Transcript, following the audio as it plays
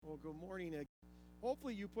Good morning.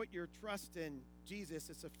 Hopefully you put your trust in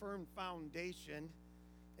Jesus. It's a firm foundation,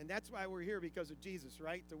 and that's why we're here, because of Jesus,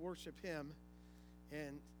 right? To worship him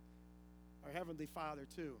and our Heavenly Father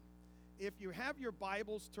too. If you have your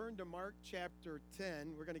Bibles, turn to Mark chapter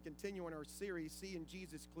 10. We're going to continue on our series, Seeing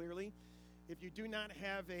Jesus Clearly. If you do not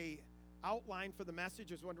have a outline for the message,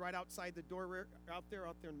 there's one right outside the door out there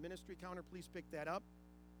in the ministry counter. Please pick that up.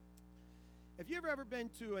 If you've ever been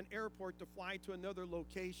to an airport to fly to another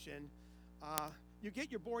location, you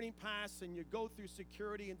get your boarding pass and you go through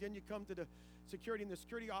security, and then you come to the security, and the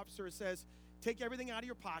security officer says, take everything out of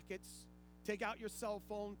your pockets, take out your cell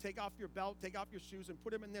phone, take off your belt, take off your shoes, and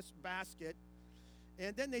put them in this basket.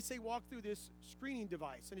 And then they say, walk through this screening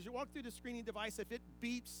device. And as you walk through the screening device, if it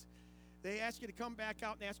beeps, they ask you to come back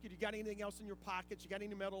out and ask you, do you got anything else in your pockets? You got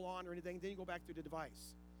any metal on or anything? Then you go back through the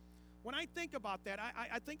device. When I think about that,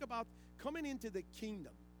 I think about coming into the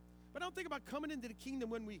kingdom. But I don't think about coming into the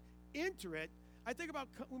kingdom when we enter it. I think about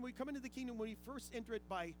when we come into the kingdom, when we first enter it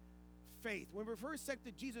by faith. When we first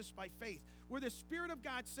accepted Jesus by faith, where the Spirit of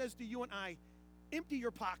God says to you and I, empty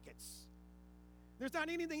your pockets. There's not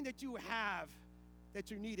anything that you have that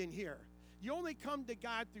you need in here. You only come to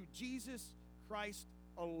God through Jesus Christ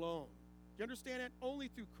alone. You understand that? Only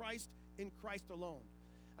through Christ, in Christ alone.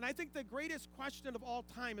 And I think the greatest question of all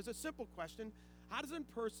time is a simple question. How does a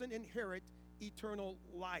person inherit eternal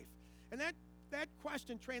life? And that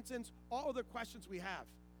question transcends all other questions we have.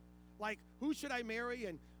 Like, who should I marry,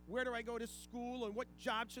 and where do I go to school, and what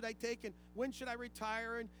job should I take, and when should I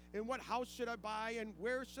retire, and what house should I buy, and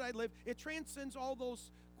where should I live? It transcends all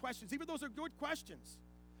those questions. Even those are good questions.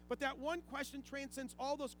 But that one question transcends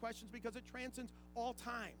all those questions because it transcends all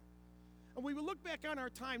time. And when we look back on our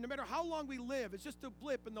time, no matter how long we live, it's just a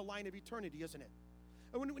blip in the line of eternity, isn't it?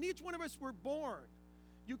 And when each one of us were born,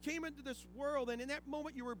 you came into this world, and in that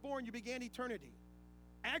moment you were born, you began eternity.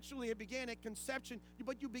 Actually, it began at conception,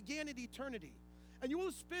 but you began at eternity. And you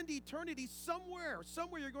will spend eternity somewhere.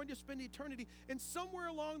 Somewhere you're going to spend eternity. And somewhere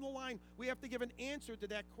along the line, we have to give an answer to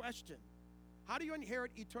that question. How do you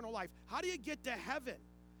inherit eternal life? How do you get to heaven?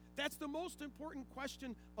 That's the most important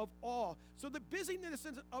question of all. So the busyness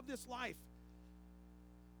of this life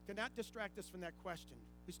cannot distract us from that question.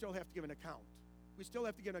 We still have to give an account. We still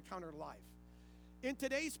have to give an account of our life. In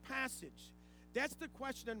today's passage, that's the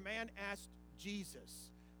question a man asked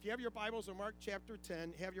Jesus. If you have your Bibles in Mark chapter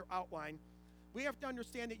 10, have your outline, we have to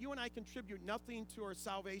understand that you and I contribute nothing to our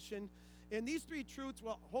salvation. And these three truths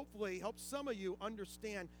will hopefully help some of you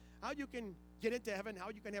understand how you can get into heaven, how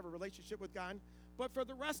you can have a relationship with God. But for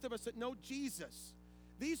the rest of us that know Jesus,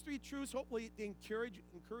 these three truths, hopefully, they encourage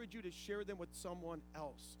you to share them with someone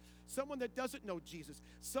else. Someone that doesn't know Jesus.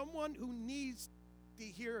 Someone who needs to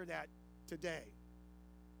hear that today,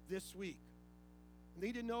 this week.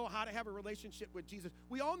 Need to know how to have a relationship with Jesus.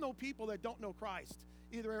 We all know people that don't know Christ,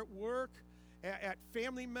 either at work, at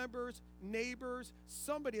family members, neighbors,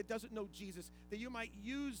 somebody that doesn't know Jesus, that you might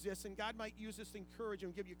use this, and God might use this to encourage you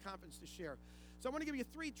and give you confidence to share. So I want to give you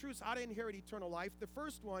three truths how to inherit eternal life. The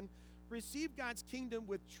first one, receive God's kingdom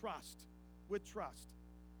with trust. With trust.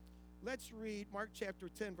 Let's read Mark chapter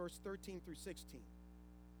 10, verse 13 through 16.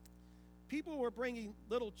 People were bringing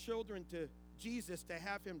little children to Jesus to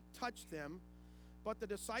have him touch them, but the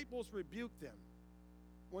disciples rebuked them.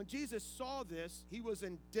 When Jesus saw this, he was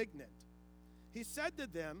indignant. He said to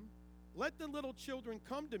them, let the little children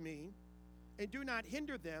come to me, and do not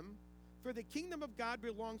hinder them, for the kingdom of God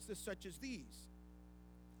belongs to such as these.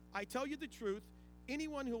 I tell you the truth,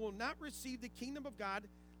 anyone who will not receive the kingdom of God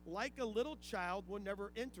like a little child will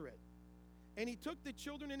never enter it. And he took the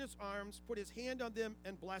children in his arms, put his hand on them,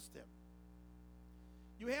 and blessed them.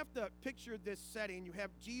 You have to picture this setting. You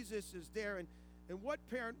have Jesus is there, and what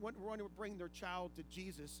parent wouldn't want to bring their child to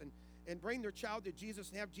Jesus and bring their child to Jesus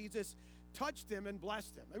and have Jesus touch them and bless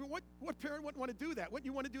them? I mean, what parent wouldn't want to do that? Wouldn't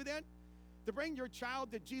you want to do that? To bring your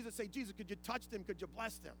child to Jesus, say, Jesus, could you touch them? Could you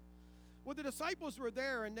bless them? Well, the disciples were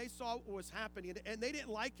there, and they saw what was happening, and they didn't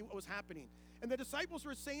like what was happening. And the disciples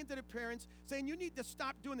were saying to the parents, saying, you need to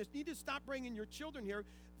stop doing this. You need to stop bringing your children here.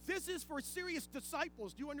 This is for serious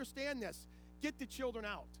disciples. Do you understand this? Get the children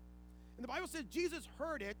out. And the Bible says Jesus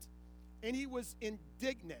heard it, and he was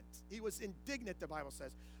indignant. He was indignant, the Bible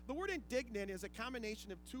says. The word indignant is a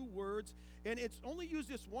combination of two words, and it's only used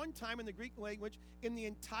this one time in the Greek language in the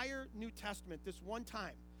entire New Testament, this one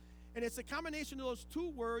time. And it's a combination of those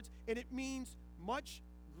two words, and it means much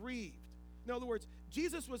grieved. In other words,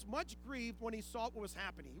 Jesus was much grieved when he saw what was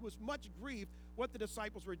happening. He was much grieved what the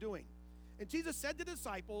disciples were doing. And Jesus said to the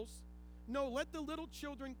disciples, no, let the little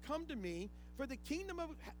children come to me, for the kingdom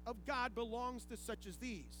of God belongs to such as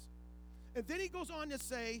these. And then he goes on to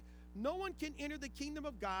say, No one can enter the kingdom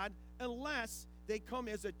of God unless they come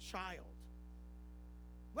as a child.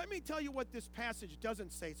 Let me tell you what this passage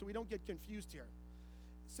doesn't say so we don't get confused here.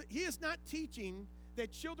 So he is not teaching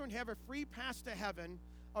that children have a free pass to heaven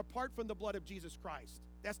apart from the blood of Jesus Christ.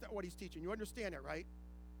 That's not what he's teaching. You understand that, right?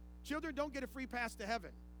 Children don't get a free pass to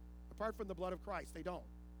heaven apart from the blood of Christ. They don't.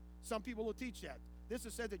 Some people will teach that. This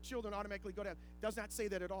is said that children automatically go to heaven. Does not say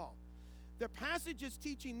that at all. The passage is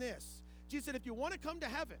teaching this. Jesus said, if you want to come to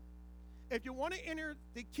heaven, if you want to enter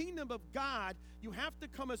the kingdom of God, you have to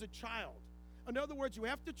come as a child. In other words, you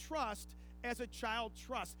have to trust as a child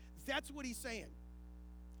trusts. That's what he's saying.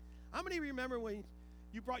 How many remember when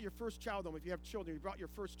you brought your first child home? If you have children, you brought your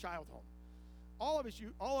first child home.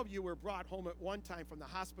 All of you were brought home at one time from the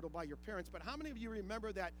hospital by your parents, but how many of you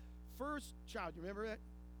remember that first child? You remember that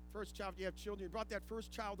first child? You have children. You brought that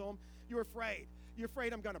first child home. You're afraid. You're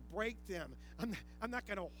afraid I'm going to break them. I'm not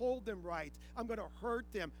going to hold them right. I'm going to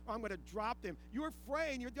hurt them. Or I'm going to drop them. You're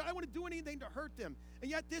afraid. I don't want to do anything to hurt them.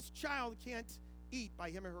 And yet this child can't eat by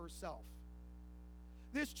him or herself.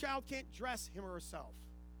 This child can't dress him or herself.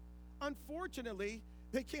 Unfortunately,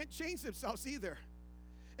 they can't change themselves either.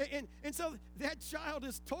 And so that child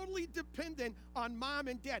is totally dependent on mom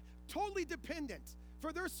and dad. Totally dependent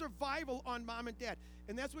for their survival on mom and dad.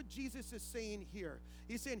 And that's what Jesus is saying here.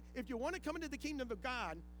 He's saying, if you want to come into the kingdom of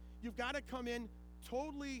God, you've got to come in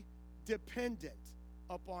totally dependent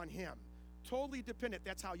upon him. Totally dependent.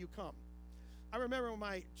 That's how you come. I remember when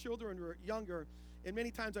my children were younger, and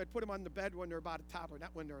many times I'd put them on the bed when they're about a toddler, not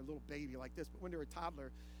when they're a little baby like this, but when they're a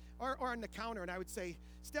toddler, or on the counter, and I would say,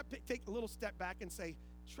 take a little step back and say,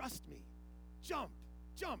 trust me. Jump,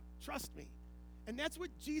 trust me. And that's what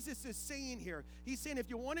Jesus is saying here. He's saying if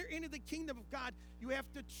you want to enter the kingdom of God, you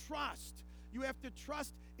have to trust. You have to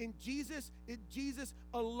trust in Jesus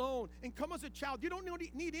alone. And come as a child. You don't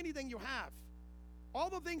need anything you have. All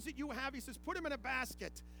the things that you have, he says, put them in a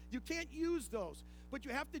basket. You can't use those. But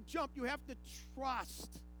you have to jump. You have to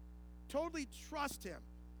trust. Totally trust him.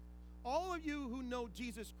 All of you who know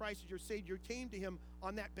Jesus Christ as your Savior came to him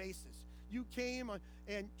on that basis. You came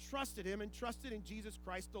and trusted him and trusted in Jesus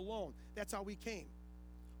Christ alone. That's how we came.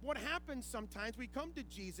 What happens sometimes, we come to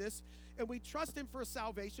Jesus and we trust him for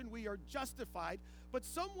salvation. We are justified. But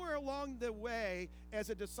somewhere along the way, as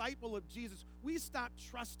a disciple of Jesus, we stop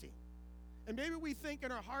trusting. And maybe we think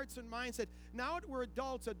in our hearts and minds that now that we're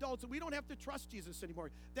adults, we don't have to trust Jesus anymore.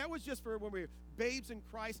 That was just for when we were babes in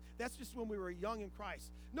Christ. That's just when we were young in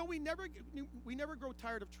Christ. No, we never grow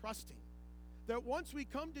tired of trusting. That once we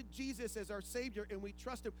come to Jesus as our Savior and we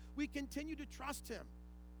trust him, we continue to trust him.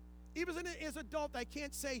 Even as an adult, I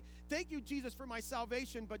can't say, thank you, Jesus, for my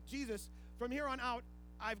salvation, but Jesus, from here on out,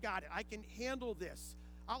 I've got it. I can handle this.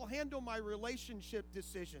 I'll handle my relationship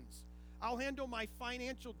decisions. I'll handle my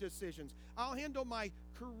financial decisions. I'll handle my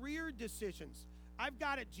career decisions. I've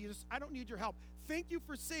got it, Jesus. I don't need your help. Thank you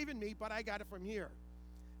for saving me, but I got it from here.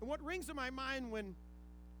 And what rings in my mind when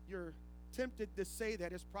you're tempted to say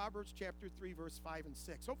that is Proverbs chapter 3, verse 5 and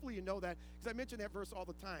 6. Hopefully you know that, because I mention that verse all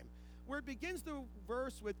the time. Where it begins the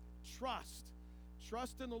verse with trust.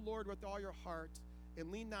 Trust in the Lord with all your heart,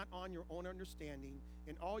 and lean not on your own understanding.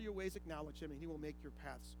 In all your ways acknowledge him, and he will make your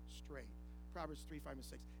paths straight. Proverbs 3, 5, and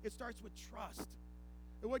 6. It starts with trust.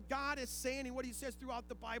 And what God is saying and what he says throughout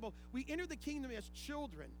the Bible, we enter the kingdom as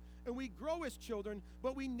children, and we grow as children,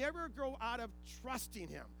 but we never grow out of trusting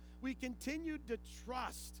him. We continue to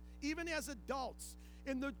trust, even as adults.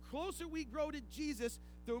 And the closer we grow to Jesus,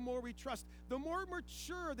 the more we trust. The more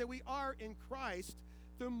mature that we are in Christ,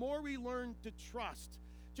 the more we learn to trust.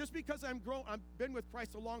 Just because I've been with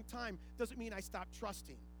Christ a long time doesn't mean I stop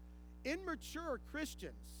trusting. Immature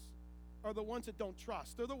Christians are the ones that don't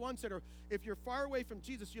trust. They're the ones that are, if you're far away from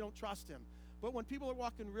Jesus, you don't trust him. But when people are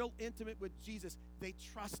walking real intimate with Jesus, they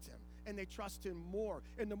trust him, and they trust him more.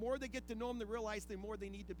 And the more they get to know him, they realize the more they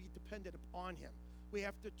need to be dependent upon him. We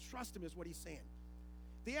have to trust him is what he's saying.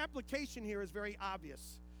 The application here is very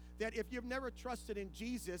obvious, that if you've never trusted in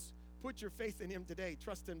Jesus, put your faith in him today.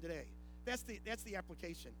 Trust him today. That's the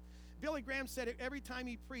application. Billy Graham said it every time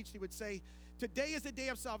he preached. He would say, today is the day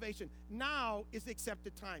of salvation. Now is the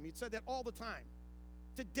accepted time. He said that all the time.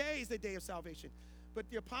 Today is the day of salvation. But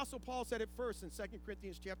the Apostle Paul said it first in 2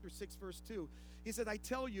 Corinthians chapter 6, verse 2. He said, I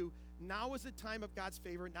tell you, now is the time of God's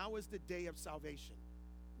favor. Now is the day of salvation.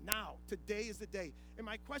 Now, today is the day. And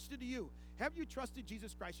my question to you, have you trusted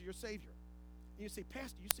Jesus Christ as your Savior? And you say,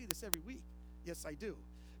 Pastor, you say this every week. Yes, I do.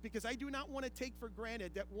 Because I do not want to take for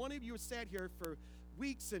granted that one of you has sat here for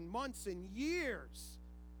weeks and months and years.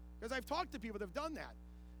 Because I've talked to people that have done that.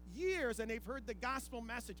 Years, and they've heard the gospel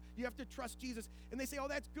message. You have to trust Jesus. And they say, oh,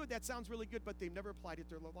 that's good. That sounds really good. But they've never applied it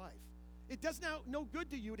to their life. It does no good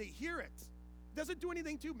to you to hear it. It doesn't do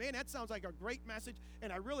anything to you. Man, that sounds like a great message,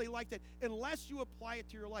 and I really liked it, unless you apply it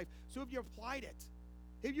to your life. So if you applied it,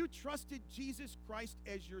 if you trusted Jesus Christ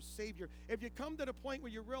as your Savior, if you come to the point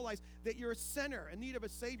where you realize that you're a sinner in need of a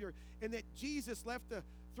Savior, and that Jesus left the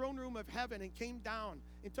throne room of heaven and came down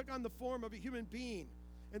and took on the form of a human being,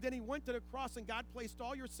 and then he went to the cross and God placed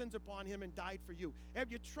all your sins upon him and died for you. Have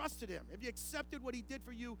you trusted him? Have you accepted what he did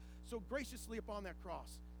for you so graciously upon that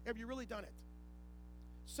cross? Have you really done it?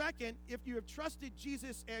 Second, if you have trusted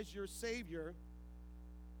Jesus as your Savior,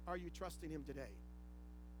 are you trusting him today?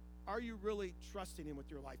 Are you really trusting him with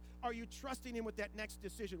your life? Are you trusting him with that next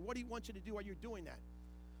decision? What he wants you to do, are you doing that?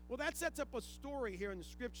 Well, that sets up a story here in the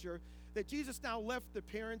scripture that Jesus now left the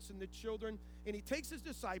parents and the children, and he takes his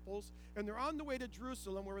disciples, and they're on the way to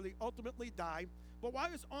Jerusalem where they ultimately die. But while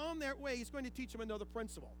he's on their way, he's going to teach them another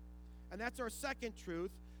principle. And that's our second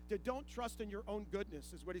truth, that don't trust in your own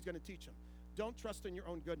goodness is what he's going to teach them. Don't trust in your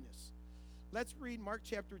own goodness. Let's read Mark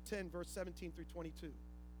chapter 10, verse 17 through 22.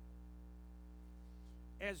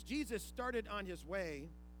 As Jesus started on his way,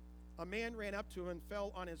 a man ran up to him and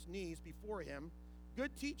fell on his knees before him.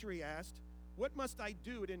 Good teacher, he asked, what must I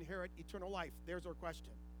do to inherit eternal life? There's our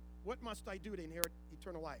question. What must I do to inherit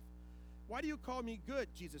eternal life? Why do you call me good?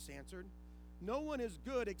 Jesus answered. No one is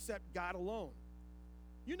good except God alone.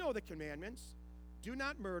 You know the commandments. Do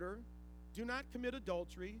not murder. Do not commit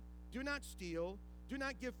adultery. Do not steal. Do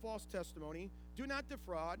not give false testimony. Do not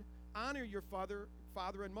defraud. Honor your father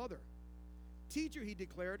and mother. Teacher, he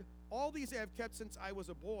declared, all these I have kept since I was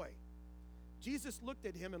a boy. Jesus looked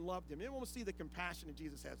at him and loved him. You almost see the compassion that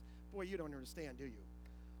Jesus has. Boy, you don't understand, do you?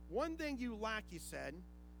 One thing you lack, he said.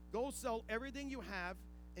 Go sell everything you have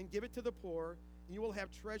and give it to the poor, and you will have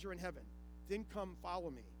treasure in heaven. Then come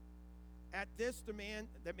follow me. At this, the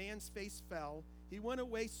man's face fell. He went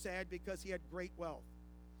away sad because he had great wealth.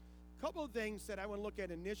 A couple of things that I want to look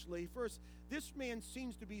at initially. First, this man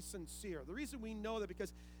seems to be sincere. The reason we know that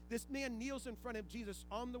because this man kneels in front of Jesus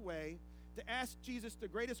on the way to ask Jesus the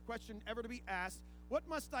greatest question ever to be asked, what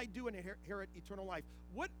must I do to inherit eternal life?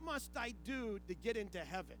 What must I do to get into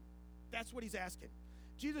heaven? That's what he's asking.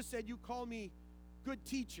 Jesus said, you call me good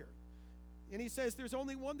teacher. And he says there's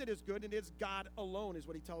only one that is good, and it's God alone, is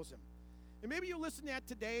what he tells him. And maybe you listen to that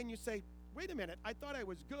today and you say, wait a minute, I thought I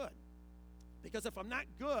was good. Because if I'm not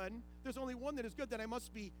good, there's only one that is good, then I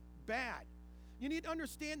must be bad. You need to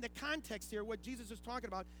understand the context here, what Jesus is talking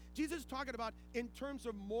about. Jesus is talking about in terms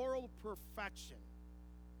of moral perfection,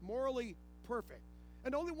 morally perfect.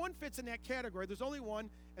 And only one fits in that category. There's only one,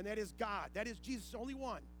 and that is God. That is Jesus, only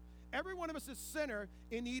one. Every one of us is a sinner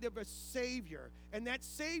in need of a Savior, and that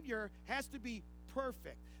Savior has to be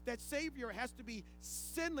perfect. That Savior has to be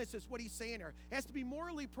sinless, is what he's saying here. Has to be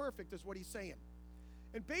morally perfect, is what he's saying.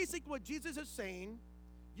 And basically what Jesus is saying,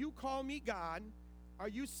 you call me God, are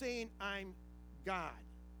you saying I'm God?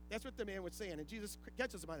 That's what the man was saying, and Jesus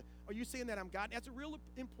catches him on it. Are you saying that I'm God? That's a real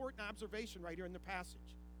important observation right here in the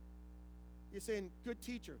passage. He's saying, good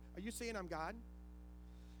teacher, are you saying I'm God?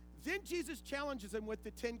 Then Jesus challenges him with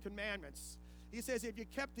the 10 commandments. He says, if you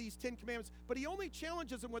kept these 10 commandments, but he only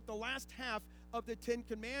challenges him with the last half of the 10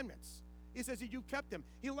 commandments. He says, if you kept them.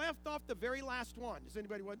 He left off the very last one. Does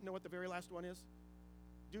anybody know what the very last one is?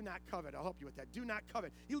 Do not covet. I'll help you with that. Do not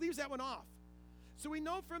covet. He leaves that one off. So we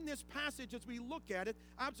know from this passage, as we look at it,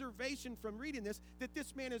 observation from reading this, that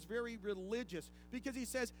this man is very religious, because he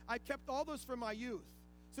says, I kept all those from my youth,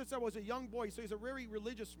 since I was a young boy. So he's a very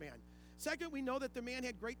religious man. Second, we know that the man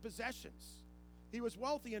had great possessions. He was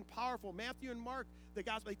wealthy and powerful. Matthew and Mark, the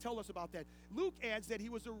gospel, they tell us about that. Luke adds that he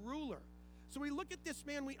was a ruler. So we look at this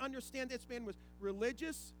man, we understand this man was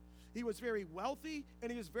religious, he was very wealthy,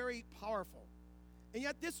 and he was very powerful. And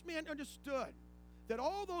yet this man understood that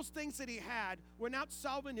all those things that he had were not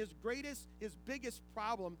solving his biggest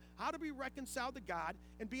problem, how to be reconciled to God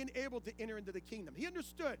and being able to enter into the kingdom. He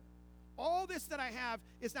understood all this that I have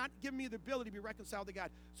is not giving me the ability to be reconciled to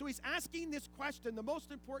God. So he's asking this question, the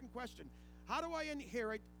most important question. How do I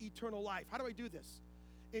inherit eternal life? How do I do this?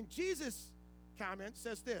 And Jesus' comment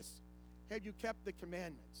says this, have you kept the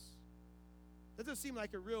commandments? Doesn't seem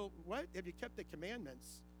like a real, what? Have you kept the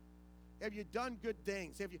commandments? Have you done good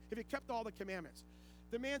things? Have you kept all the commandments?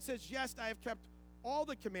 The man says, yes, I have kept all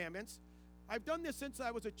the commandments. I've done this since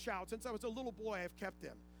I was a child. Since I was a little boy, I have kept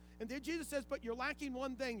them. And then Jesus says, but you're lacking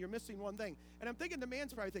one thing. You're missing one thing. And I'm thinking the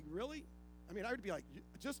man's probably thinking, really? I mean, I would be like,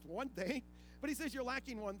 just one thing? But he says, you're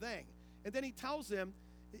lacking one thing. And then he tells him,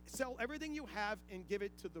 sell everything you have and give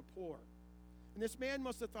it to the poor. And this man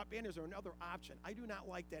must have thought, man, is there another option? I do not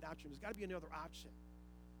like that option. There's got to be another option.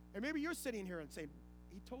 And maybe you're sitting here and saying,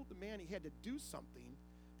 he told the man he had to do something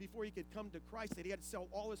before he could come to Christ that he had to sell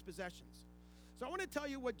all his possessions. So I want to tell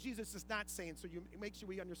you what Jesus is not saying, so you make sure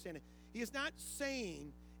we understand it. He is not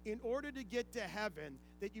saying in order to get to heaven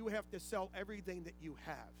that you have to sell everything that you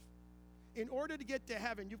have. In order to get to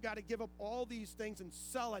heaven, you've got to give up all these things and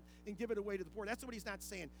sell it and give it away to the poor. That's what he's not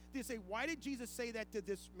saying. They say, why did Jesus say that to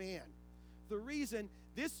this man? The reason,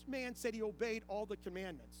 this man said he obeyed all the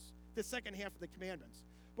commandments, the second half of the commandments.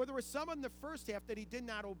 But there were some in the first half that he did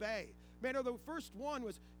not obey. Matter, the first one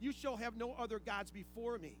was, you shall have no other gods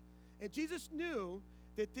before me. And Jesus knew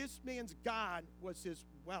that this man's God was his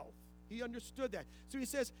wealth. He understood that. So he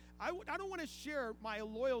says, I don't want to share my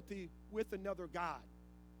loyalty with another God.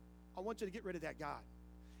 I want you to get rid of that God.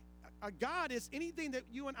 A God is anything that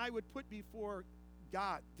you and I would put before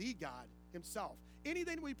God, the God himself.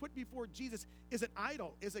 Anything that we put before Jesus is an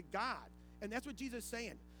idol, is a God. And that's what Jesus is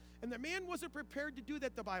saying. And the man wasn't prepared to do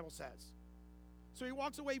that, the Bible says. So he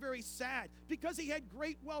walks away very sad. Because he had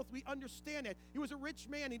great wealth, we understand that. He was a rich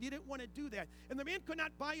man, and he didn't want to do that. And the man could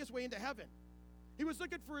not buy his way into heaven. He was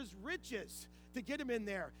looking for his riches to get him in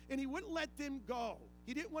there, and he wouldn't let them go.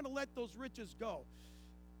 He didn't want to let those riches go.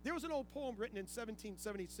 There was an old poem written in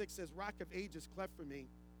 1776 says, Rock of Ages cleft for me.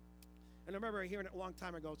 And I remember hearing it a long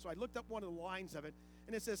time ago, so I looked up one of the lines of it,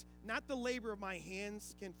 and it says, not the labor of my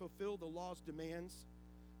hands can fulfill the law's demands.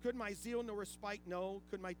 Could my zeal no respite know?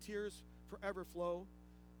 Could my tears forever flow?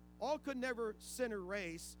 All could never sin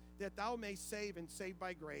erase, that thou mayst save and save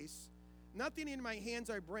by grace. Nothing in my hands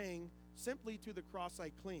I bring, simply to the cross I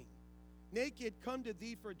cling. Naked, come to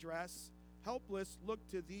thee for dress, helpless, look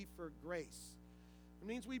to thee for grace. It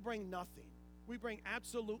means we bring nothing. We bring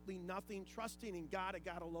absolutely nothing, trusting in God and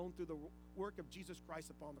God alone through the work of Jesus Christ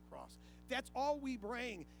upon the cross. That's all we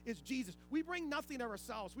bring is Jesus. We bring nothing of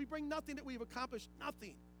ourselves. We bring nothing that we've accomplished,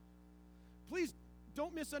 nothing. Please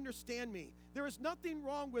don't misunderstand me. There is nothing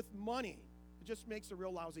wrong with money. It just makes a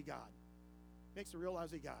real lousy God. Makes a real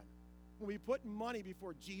lousy God. When we put money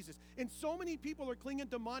before Jesus. And so many people are clinging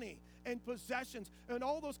to money and possessions and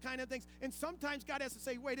all those kind of things. And sometimes God has to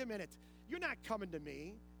say, wait a minute. You're not coming to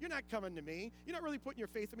me. You're not coming to me. You're not really putting your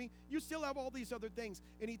faith in me. You still have all these other things.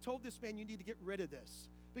 And he told this man, you need to get rid of this.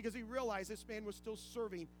 Because he realized this man was still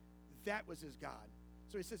serving. That was his God.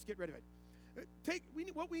 So he says, get rid of it.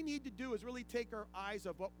 What we need to do is really take our eyes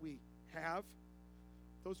of what we have,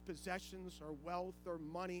 those possessions, our wealth, our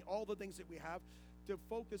money, all the things that we have, to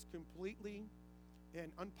focus completely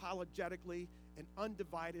and unapologetically and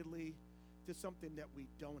undividedly to something that we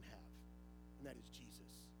don't have, and that is Jesus.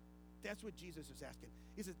 That's what Jesus is asking.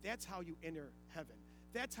 He says that's how you enter heaven.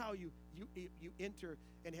 That's how you enter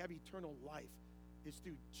and have eternal life, is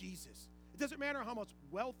through Jesus. It doesn't matter how much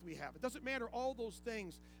wealth we have. It doesn't matter all those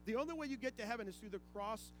things. The only way you get to heaven is through the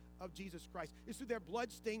cross of Jesus Christ. It's through that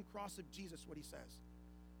blood-stained cross of Jesus, what he says.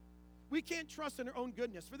 We can't trust in our own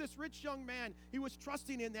goodness. For this rich young man, he was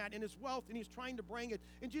trusting in that, in his wealth, and he's trying to bring it.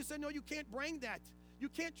 And Jesus said, no, you can't bring that. You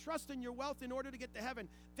can't trust in your wealth in order to get to heaven.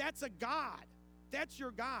 That's a God. That's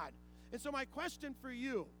your God. And so my question for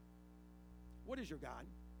you, what is your God?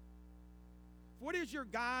 What is your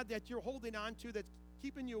God that you're holding on to that's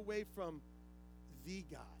keeping you away from the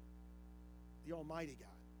God, the Almighty God?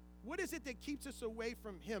 What is it that keeps us away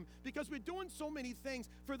from him? Because we're doing so many things.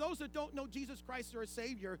 For those that don't know Jesus Christ as our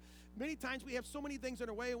Savior, many times we have so many things in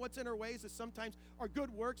our way, and what's in our ways is sometimes our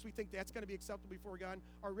good works, we think that's going to be acceptable before God,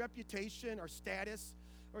 our reputation, our status,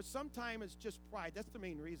 or sometimes it's just pride. That's the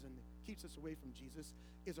main reason that keeps us away from Jesus,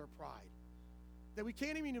 is our pride. That we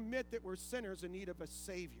can't even admit that we're sinners in need of a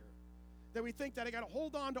Savior. That we think that I got to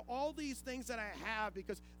hold on to all these things that I have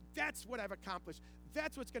because that's what I've accomplished.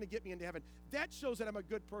 That's what's going to get me into heaven. That shows that I'm a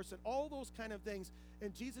good person. All those kind of things.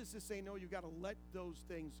 And Jesus is saying, no, you've got to let those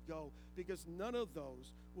things go because none of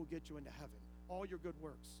those will get you into heaven. All your good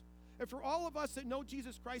works. And for all of us that know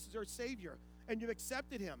Jesus Christ as our Savior and you've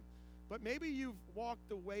accepted him, but maybe you've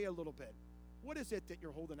walked away a little bit, what is it that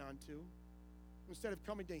you're holding on to? Instead of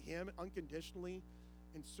coming to him unconditionally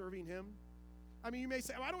and serving him? I mean, you may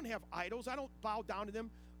say, oh, I don't have idols. I don't bow down to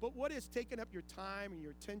them. But what is taking up your time and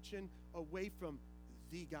your attention away from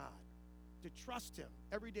the God? To trust him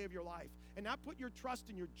every day of your life and not put your trust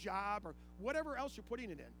in your job or whatever else you're putting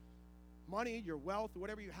it in. Money, your wealth,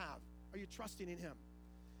 whatever you have. Are you trusting in him?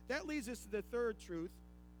 That leads us to the third truth.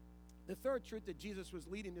 The third truth that Jesus was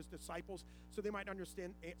leading his disciples so they might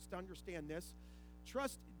understand this.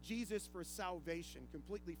 Trust Jesus for salvation,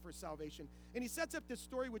 completely for salvation. And he sets up this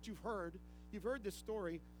story which you've heard. You've heard this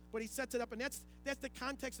story, but he sets it up, and that's the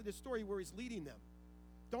context of the story where he's leading them.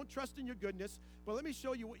 Don't trust in your goodness, but let me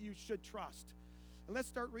show you what you should trust. And let's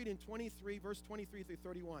start reading 23, verse 23 through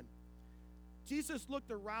 31. Jesus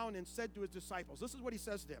looked around and said to his disciples, this is what he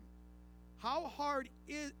says to them, how hard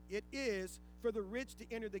it is for the rich to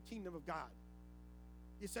enter the kingdom of God.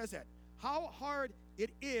 He says that. How hard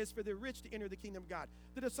it is for the rich to enter the kingdom of God.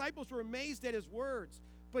 The disciples were amazed at his words,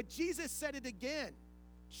 but Jesus said it again.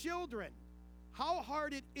 Children, how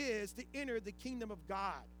hard it is to enter the kingdom of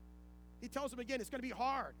God. He tells them again, it's going to be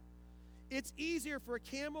hard. It's easier for a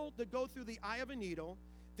camel to go through the eye of a needle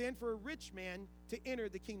than for a rich man to enter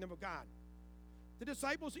the kingdom of God. The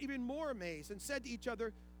disciples were even more amazed and said to each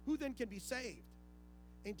other, who then can be saved?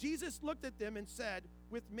 And Jesus looked at them and said,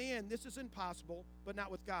 with man this is impossible, but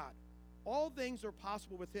not with God. All things are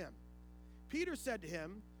possible with him. Peter said to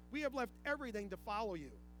him, we have left everything to follow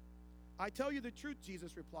you. I tell you the truth,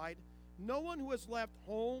 Jesus replied, no one who has left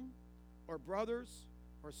home or brothers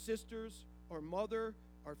or sisters or mother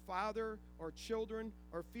or father or children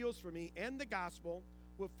or fields for me and the gospel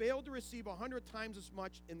will fail to receive 100 times as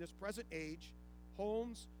much in this present age,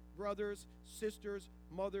 homes, brothers, sisters,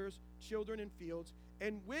 mothers, children, and fields,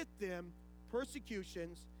 and with them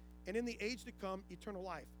persecutions, and in the age to come eternal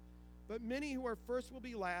life. But many who are first will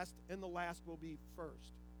be last, and the last will be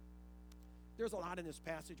first. There's a lot in this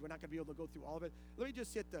passage. We're not going to be able to go through all of it. Let me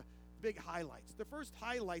just hit the big highlights. The first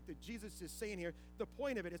highlight that Jesus is saying here, the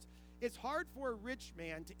point of it is, it's hard for a rich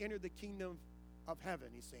man to enter the kingdom of heaven,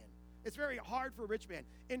 he's saying. It's very hard for a rich man.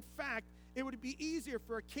 In fact, it would be easier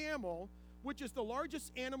for a camel, which is the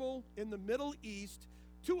largest animal in the Middle East,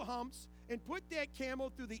 2 humps, and put that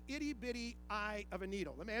camel through the itty-bitty eye of a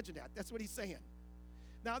needle. Imagine that. That's what he's saying.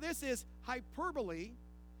 Now, this is hyperbole.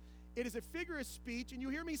 It is a figure of speech, and you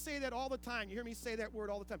hear me say that all the time. You hear me say that word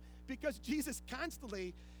all the time because Jesus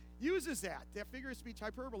constantly uses that figure of speech,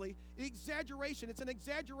 hyperbole, exaggeration. It's an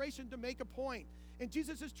exaggeration to make a point. And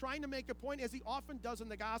Jesus is trying to make a point, as he often does in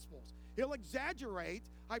the Gospels. He'll exaggerate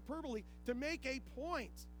hyperbole to make a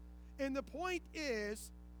point. And the point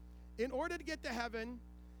is, in order to get to heaven,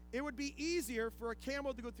 it would be easier for a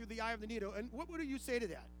camel to go through the eye of the needle. And what would you say to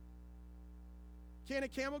that? Can a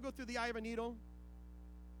camel go through the eye of a needle?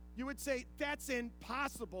 You would say, that's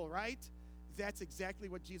impossible, right? That's exactly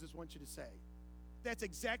what Jesus wants you to say. That's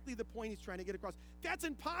exactly the point he's trying to get across. That's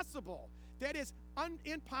impossible. That is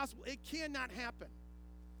impossible. It cannot happen.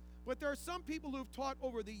 But there are some people who've taught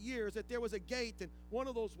over the years that there was a gate in one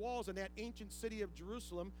of those walls in that ancient city of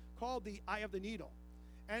Jerusalem called the Eye of the Needle.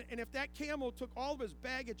 And if that camel took all of his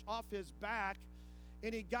baggage off his back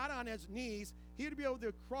and he got on his knees, he would be able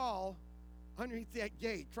to crawl underneath that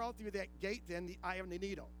gate, crawl through that gate, then the Eye of the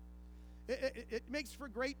Needle. It makes for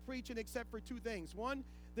great preaching except for 2 things. One,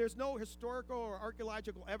 there's no historical or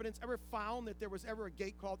archaeological evidence ever found that there was ever a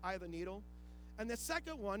gate called Eye of the Needle. And the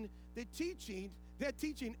second one, that teaching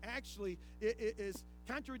actually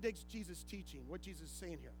contradicts Jesus' teaching, what Jesus is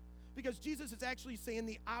saying here. Because Jesus is actually saying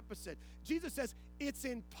the opposite. Jesus says it's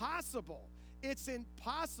impossible. It's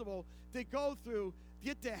impossible to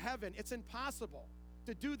get to heaven. It's impossible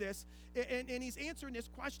to do this. And he's answering this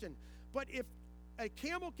question. But if a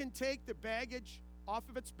camel can take the baggage off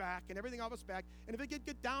of its back and everything off its back, and if it can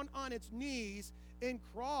get down on its knees and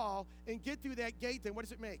crawl and get through that gate, then what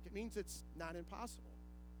does it make? It means it's not impossible.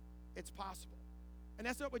 It's possible. And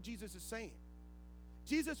that's not what Jesus is saying.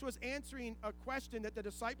 Jesus was answering a question that the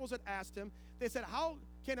disciples had asked him. They said, how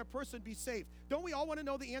can a person be saved? Don't we all want to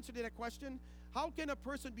know the answer to that question? How can a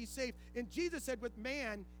person be saved? And Jesus said, with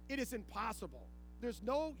man, it is impossible. There's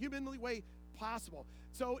no humanly way possible.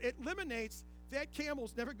 So it eliminates that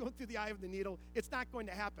camel's never going through the eye of the needle. It's not going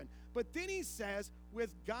to happen. But then he says,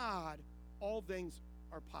 with God, all things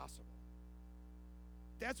are possible.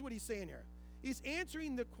 That's what he's saying here. He's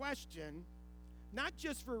answering the question not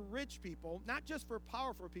just for rich people, not just for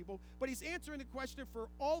powerful people, but he's answering the question for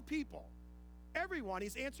all people. Everyone,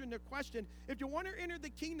 he's answering the question. If you want to enter the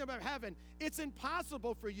kingdom of heaven, it's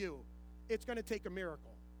impossible for you. It's going to take a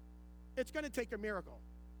miracle. It's going to take a miracle.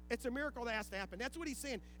 It's a miracle that has to happen. That's what he's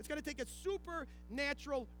saying. It's going to take a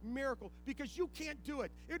supernatural miracle because you can't do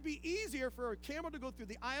it. It would be easier for a camel to go through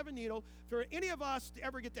the eye of a needle for any of us to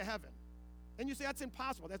ever get to heaven. And you say, that's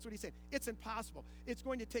impossible. That's what he's saying. It's impossible. It's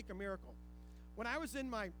going to take a miracle. When I was in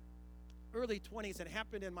my early 20s, it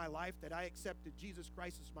happened in my life that I accepted Jesus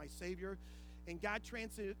Christ as my Savior, and God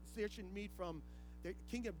transitioned me from the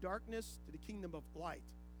kingdom of darkness to the kingdom of light.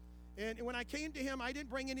 And when I came to him, I didn't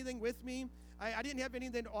bring anything with me. I didn't have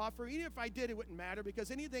anything to offer. Even if I did, it wouldn't matter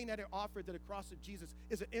because anything that I offered to the cross of Jesus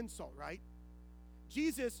is an insult, right?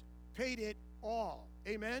 Jesus paid it all.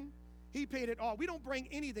 Amen? He paid it all. We don't bring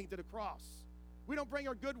anything to the cross. We don't bring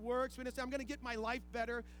our good works. We don't say, I'm going to get my life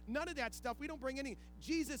better. None of that stuff. We don't bring any.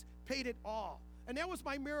 Jesus paid it all. And that was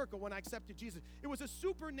my miracle when I accepted Jesus. It was a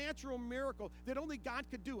supernatural miracle that only God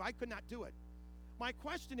could do. I could not do it. My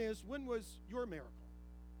question is, when was your miracle?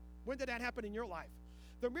 When did that happen in your life?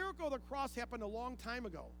 The miracle of the cross happened a long time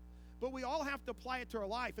ago. But we all have to apply it to our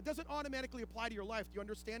life. It doesn't automatically apply to your life. Do you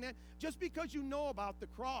understand that? Just because you know about the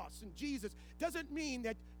cross and Jesus doesn't mean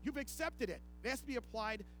that you've accepted it. It has to be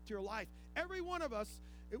applied to your life. Every one of us,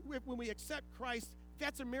 when we accept Christ,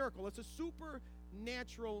 that's a miracle. It's a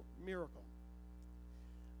supernatural miracle.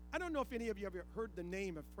 I don't know if any of you ever heard the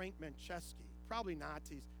name of Frank Menchesky. Probably not.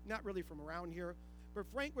 He's not really from around here. But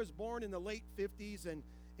Frank was born in the late 50s, and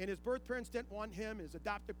his birth parents didn't want him. His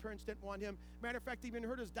adopted parents didn't want him. Matter of fact, he even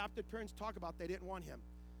heard his adopted parents talk about they didn't want him.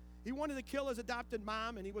 He wanted to kill his adopted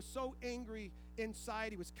mom, and he was so angry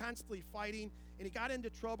inside. He was constantly fighting, and he got into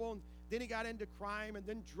trouble, and then he got into crime, and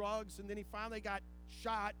then drugs, and then he finally got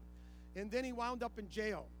shot, and then he wound up in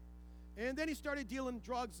jail. And then he started dealing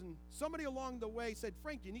drugs, and somebody along the way said,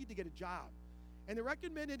 Frank, you need to get a job. And they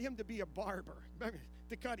recommended him to be a barber,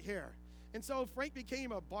 to cut hair. And so Frank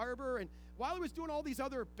became a barber, and while he was doing all these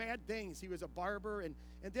other bad things, he was a barber, and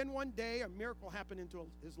then one day a miracle happened into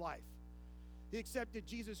his life. He accepted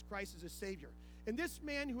Jesus Christ as a Savior. And this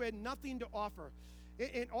man who had nothing to offer,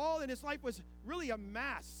 and his life was really a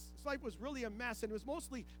mess. His life was really a mess, and it was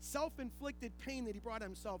mostly self-inflicted pain that he brought on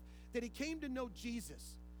himself, that he came to know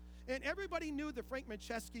Jesus. And everybody knew the Frank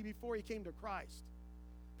Menchesky before he came to Christ.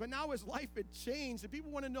 But now his life had changed, and people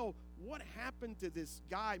want to know what happened to this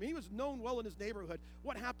guy. I mean, he was known well in his neighborhood.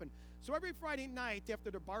 What happened? So every Friday night after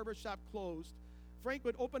the barber shop closed, Frank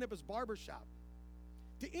would open up his barber shop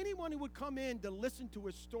to anyone who would come in to listen to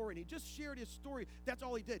his story. And he just shared his story. That's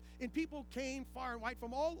all he did. And people came far and wide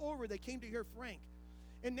from all over. They came to hear Frank.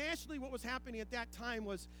 And nationally, what was happening at that time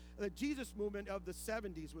was the Jesus movement of the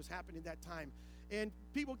 70s was happening at that time. And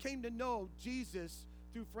people came to know Jesus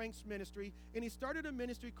through Frank's ministry, and he started a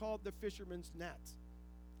ministry called the Fisherman's Net.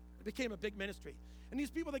 It became a big ministry. And these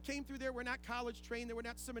people that came through there were not college trained, they were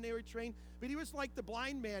not seminary trained, but he was like the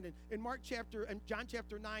blind man in John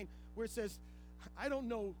chapter 9, where it says, I don't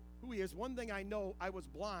know who he is. One thing I know, I was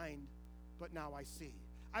blind, but now I see.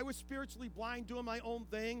 I was spiritually blind, doing my own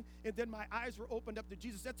thing, and then my eyes were opened up to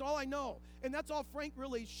Jesus. That's all I know. And that's all Frank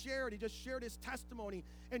really shared. He just shared his testimony,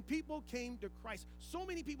 and people came to Christ. So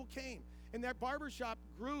many people came, and that barbershop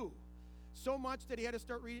grew so much that he had to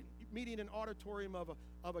start meeting in an auditorium of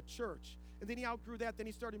a church. And then he outgrew that. Then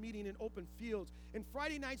he started meeting in open fields. And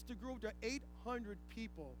Friday nights to grew to 800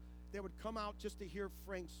 people that would come out just to hear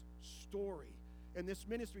Frank's story. And this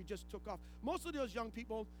ministry just took off. Most of those young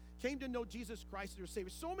people came to know Jesus Christ as their Savior.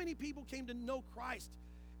 So many people came to know Christ,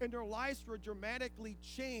 and their lives were dramatically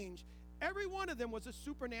changed. Every one of them was a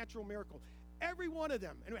supernatural miracle. Every one of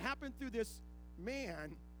them. And it happened through this man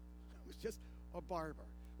who was just a barber,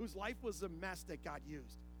 whose life was a mess that God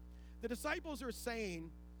used. The disciples are saying,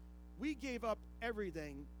 we gave up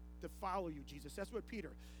everything to follow you, Jesus. That's what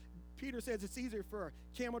Peter says it's easier for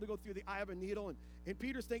a camel to go through the eye of a needle. And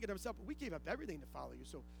Peter's thinking to himself, we gave up everything to follow you.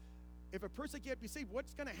 So if a person can't be saved,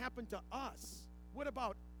 what's going to happen to us? What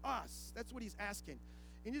about us? That's what he's asking.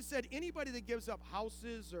 And he said, anybody that gives up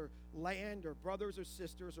houses or land or brothers or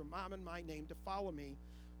sisters or mom in my name to follow me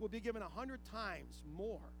will be given 100 times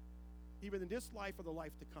more, even in this life or the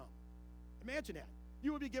life to come. Imagine that.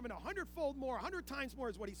 You will be given 100-fold more, 100 times more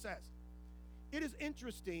is what he says. It is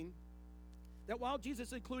interesting that while Jesus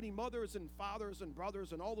is including mothers and fathers and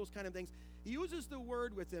brothers and all those kind of things, he uses the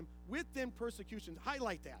word with them persecutions.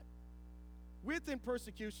 Highlight that. Within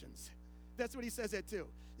persecutions. That's what he says that too.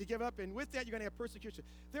 You give up, and with that, you're going to have persecution.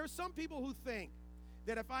 There are some people who think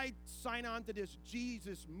that if I sign on to this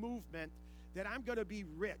Jesus movement, that I'm going to be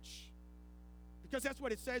rich. Because that's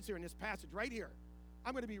what it says here in this passage right here.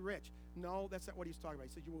 I'm going to be rich. No, that's not what he's talking about.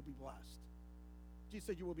 He said you will be blessed. Jesus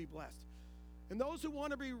said you will be blessed. And those who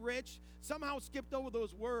want to be rich somehow skipped over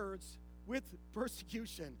those words with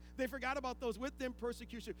persecution. They forgot about those with them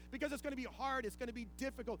persecution because it's going to be hard. It's going to be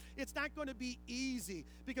difficult. It's not going to be easy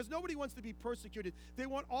because nobody wants to be persecuted. They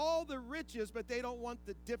want all the riches, but they don't want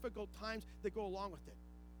the difficult times that go along with it.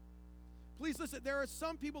 Please listen, there are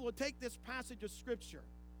some people who take this passage of Scripture,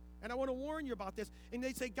 and I want to warn you about this, and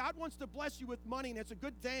they say God wants to bless you with money, and it's a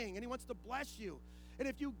good thing, and he wants to bless you. And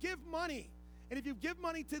if you give money, and if you give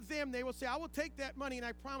money to them, they will say, I will take that money, and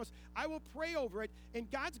I promise, I will pray over it, and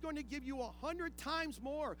God's going to give you 100 times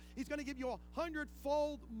more. He's going to give you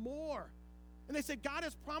 100-fold more. And they say, God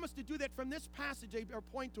has promised to do that from this passage, they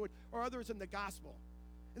point to it, or others in the gospel.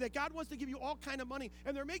 And that God wants to give you all kind of money.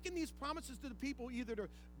 And they're making these promises to the people either to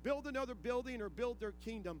build another building or build their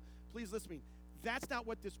kingdom. Please listen to me. That's not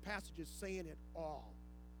what this passage is saying at all.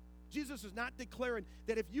 Jesus is not declaring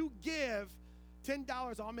that if you give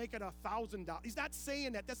 $10, I'll make it $1,000. He's not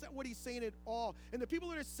saying that. That's not what he's saying at all. And the people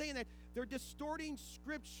that are saying that, they're distorting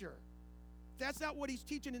Scripture. That's not what he's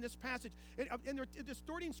teaching in this passage. And they're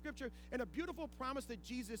distorting Scripture and a beautiful promise that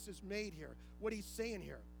Jesus has made here, what he's saying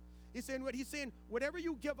here. He's saying, whatever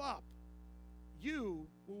you give up, you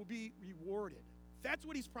will be rewarded. That's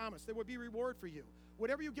what he's promised. There will be reward for you.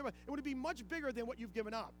 Whatever you give up, it would be much bigger than what you've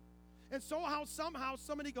given up. And somehow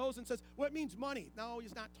somebody goes and says, well, it means money. No,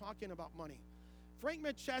 he's not talking about money. Frank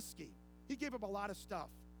Menchesky, he gave up a lot of stuff.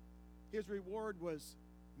 His reward was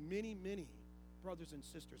many, many brothers and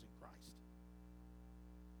sisters in Christ.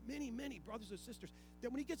 Many, many brothers and sisters.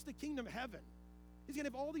 That when he gets to the kingdom of heaven, he's going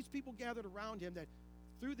to have all these people gathered around him that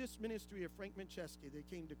through this ministry of Frank Menchesky, they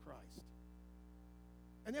came to Christ.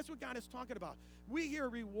 And that's what God is talking about. We hear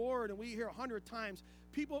reward, and we hear 100 times,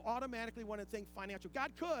 people automatically want to think financial.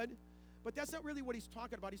 God could, but that's not really what he's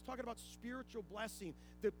talking about. He's talking about spiritual blessing,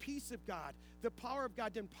 the peace of God, the power of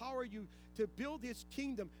God to empower you to build his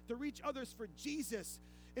kingdom, to reach others for Jesus.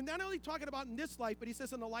 And not only talking about in this life, but he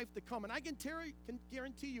says in the life to come. And I can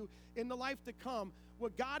guarantee you, in the life to come,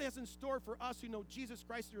 what God has in store for us who know Jesus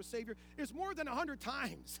Christ as your Savior is more than 100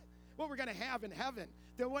 times what we're going to have in heaven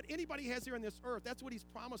than what anybody has here on this earth. That's what he's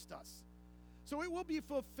promised us. So it will be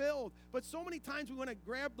fulfilled. But so many times we want to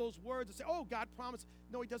grab those words and say, oh, God promised.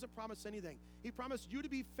 No, he doesn't promise anything. He promised you to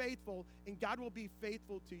be faithful, and God will be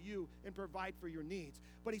faithful to you and provide for your needs.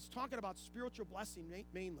 But he's talking about spiritual blessing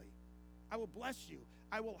mainly. I will bless you.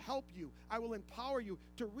 I will help you. I will empower you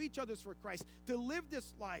to reach others for Christ, to live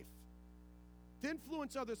this life, to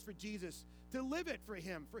influence others for Jesus, to live it for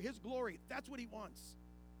him, for his glory. That's what he wants.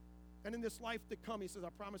 And in this life to come, he says, I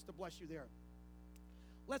promise to bless you there.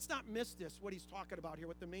 Let's not miss this, what he's talking about here,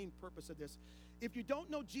 what the main purpose of this. If you don't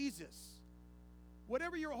know Jesus,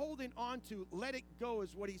 whatever you're holding on to, let it go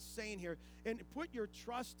is what he's saying here. And put your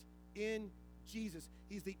trust in Jesus.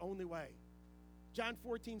 He's the only way. John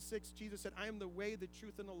 14:6, Jesus said, I am the way, the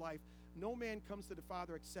truth, and the life. No man comes to the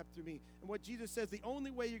Father except through me. And what Jesus says, the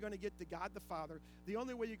only way you're going to get to God the Father, the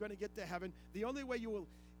only way you're going to get to heaven, the only way you will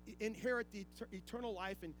inherit the eternal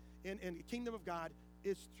life and the kingdom of God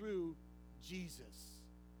is through Jesus.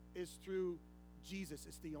 Is through Jesus.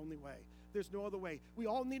 It's the only way. There's no other way. We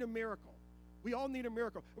all need a miracle. We all need a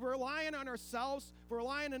miracle. If we're relying on ourselves, if we're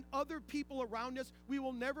relying on other people around us, we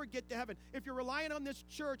will never get to heaven. If you're relying on this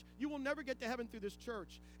church, you will never get to heaven through this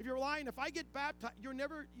church. If you're relying, if I get baptized, you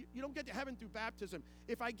don't get to heaven through baptism.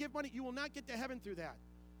 If I give money, you will not get to heaven through that.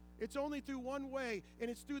 It's only through one way,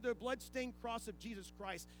 and it's through the blood-stained cross of Jesus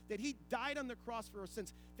Christ, that he died on the cross for our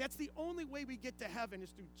sins. That's the only way we get to heaven,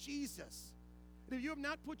 is through Jesus. And if you have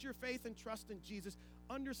not put your faith and trust in Jesus,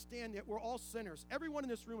 understand that we're all sinners. Everyone in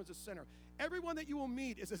this room is a sinner. Everyone that you will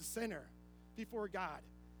meet is a sinner before God.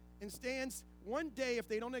 And stands one day, if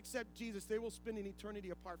they don't accept Jesus, they will spend an eternity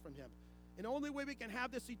apart from him. And the only way we can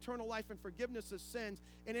have this eternal life and forgiveness of sins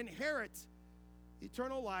and inherit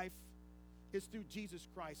eternal life is through Jesus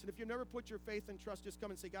Christ. And if you've never put your faith and trust, just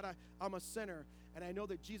come and say, God, I'm a sinner, and I know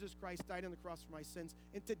that Jesus Christ died on the cross for my sins.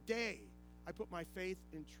 And today, I put my faith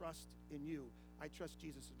and trust in you. I trust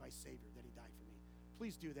Jesus as my Savior, that he died for me.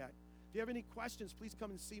 Please do that. If you have any questions, please come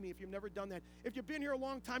and see me if you've never done that. If you've been here a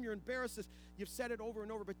long time, you're embarrassed, you've said it over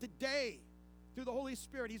and over. But today, through the Holy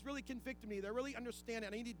Spirit, he's really convicted me. They really understand it,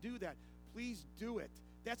 and I need to do that. Please do it.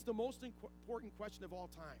 That's the most important question of all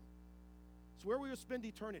time. It's where we will spend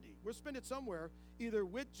eternity. We'll spend it somewhere, either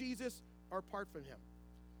with Jesus or apart from him.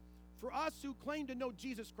 For us who claim to know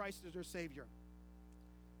Jesus Christ as our Savior,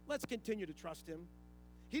 let's continue to trust him.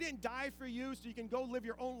 He didn't die for you so you can go live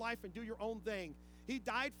your own life and do your own thing. He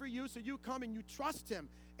died for you so you come and you trust him,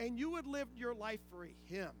 and you would live your life for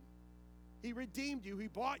him. He redeemed you. He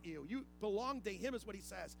bought you. You belong to him is what he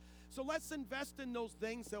says. So let's invest in those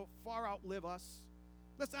things that far outlive us.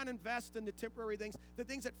 Let's not invest in the temporary things, the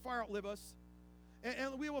things that far outlive us.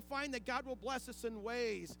 And we will find that God will bless us in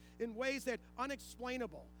ways that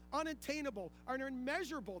unexplainable, unattainable, are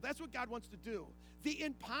immeasurable. That's what God wants to do. The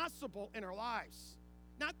impossible in our lives.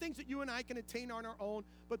 Not things that you and I can attain on our own,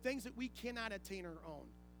 but things that we cannot attain on our own.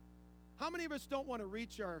 How many of us don't want to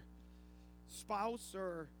reach our spouse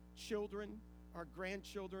or children, our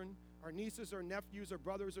grandchildren, our nieces or nephews or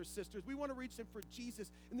brothers or sisters? We want to reach them for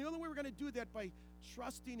Jesus. And the only way we're going to do that by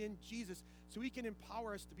trusting in Jesus so he can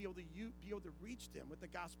empower us to be able to reach them with the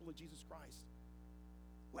gospel of Jesus Christ.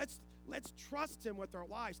 Let's trust him with our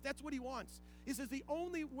lives. That's what he wants. He says the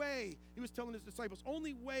only way, he was telling his disciples,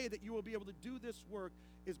 only way that you will be able to do this work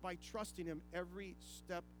is by trusting him every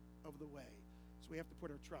step of the way. So we have to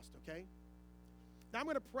put our trust, okay? Now I'm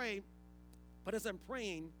going to pray, but as I'm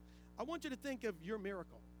praying, I want you to think of your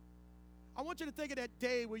miracle. I want you to think of that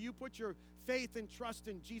day where you put your faith and trust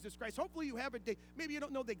in Jesus Christ. Hopefully you have a day. Maybe you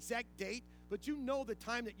don't know the exact date, but you know the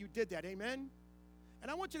time that you did that, amen? And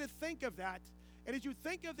I want you to think of that. And as you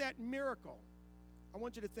think of that miracle, I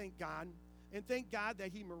want you to thank God. And thank God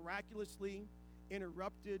that he miraculously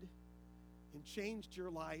interrupted and changed your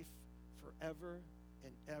life forever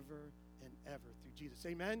and ever and ever through Jesus.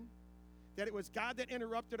 Amen? That it was God that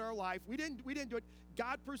interrupted our life. We didn't do it.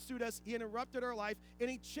 God pursued us. He interrupted our life. And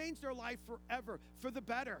he changed our life forever, for the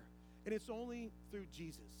better. And it's only through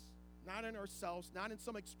Jesus. Not in ourselves, not in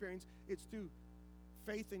some experience. It's through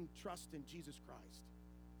faith and trust in Jesus Christ.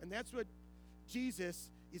 And that's what Jesus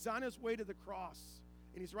is on his way to the cross.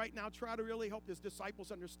 And he's right now trying to really help his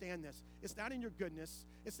disciples understand this. It's not in your goodness.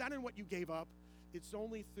 It's not in what you gave up. It's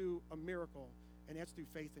only through a miracle, and that's through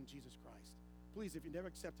faith in Jesus Christ. Please, if you never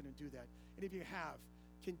accepted him, do that. And if you have,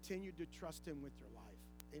 continue to trust him with your life.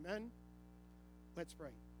 Amen? Let's pray.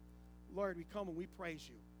 Lord, we come and we praise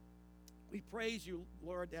you. We praise you,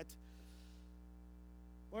 Lord, that,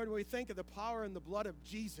 Lord, when we think of the power and the blood of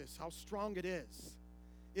Jesus, how strong it is.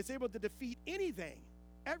 It's able to defeat anything,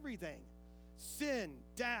 everything, sin,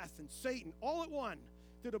 death, and Satan, all at one,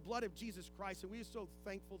 through the blood of Jesus Christ. And we are so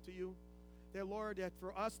thankful to you that, Lord, that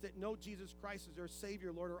for us that know Jesus Christ as our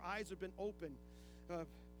Savior, Lord, our eyes have been opened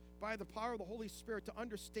by the power of the Holy Spirit to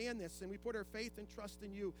understand this, and we put our faith and trust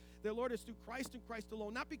in you. That, Lord, it's through Christ and Christ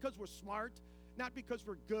alone, not because we're smart, not because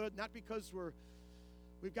we're good, not because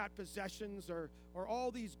we've got possessions or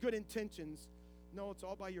all these good intentions. No, it's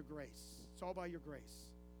all by your grace. It's all by your grace.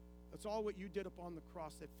 That's all what you did upon the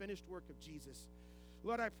cross, that finished work of Jesus.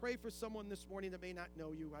 Lord, I pray for someone this morning that may not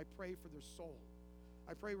know you. I pray for their soul.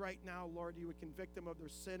 I pray right now, Lord, you would convict them of their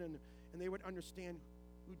sin and they would understand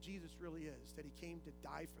who Jesus really is, that he came to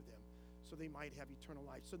die for them so they might have eternal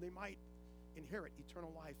life, so they might inherit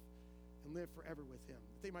eternal life and live forever with him,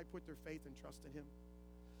 that they might put their faith and trust in him.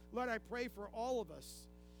 Lord, I pray for all of us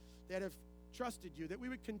that have trusted you, that we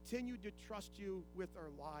would continue to trust you with our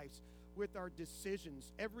lives, with our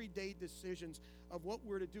decisions, everyday decisions of what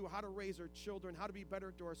we're to do, how to raise our children, how to be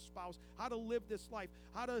better to our spouse, how to live this life,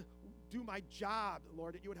 how to do my job,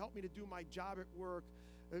 Lord, that you would help me to do my job at work,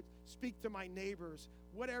 speak to my neighbors,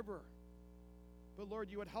 whatever. But Lord,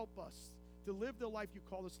 you would help us to live the life you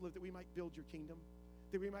call us to live, that we might build your kingdom,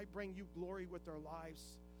 that we might bring you glory with our lives.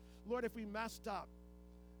 Lord, if we messed up,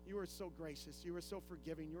 you are so gracious, you are so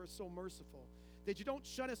forgiving, you are so merciful, that you don't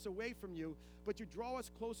shut us away from you, but you draw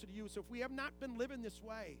us closer to you. So if we have not been living this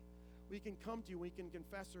way, we can come to you, we can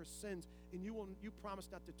confess our sins, and you promise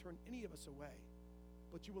not to turn any of us away,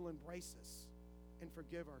 but you will embrace us and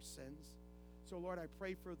forgive our sins. So Lord, I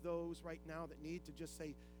pray for those right now that need to just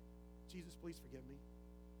say, Jesus, please forgive me.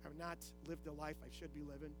 I've not lived the life I should be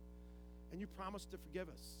living. And you promised to forgive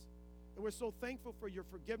us. And we're so thankful for your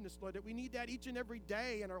forgiveness, Lord, that we need that each and every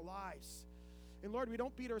day in our lives. And Lord, we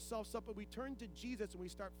don't beat ourselves up, but we turn to Jesus and we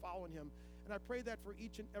start following him. And I pray that for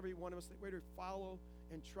each and every one of us, that we're to follow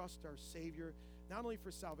and trust our Savior, not only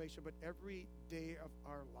for salvation, but every day of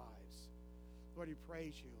our lives. Lord, we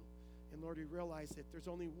praise you. And Lord, we realize that there's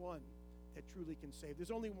only one that truly can save.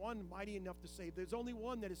 There's only one mighty enough to save. There's only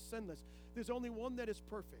one that is sinless. There's only one that is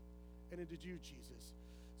perfect. And it is you, Jesus.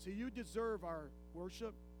 So you deserve our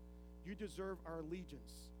worship. You deserve our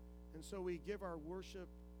allegiance. And so we give our worship,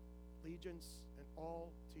 allegiance, and all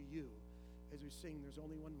to you as we sing, there's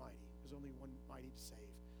only one mighty. There's only one mighty to save.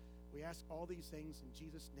 We ask all these things in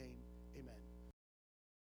Jesus' name. Amen.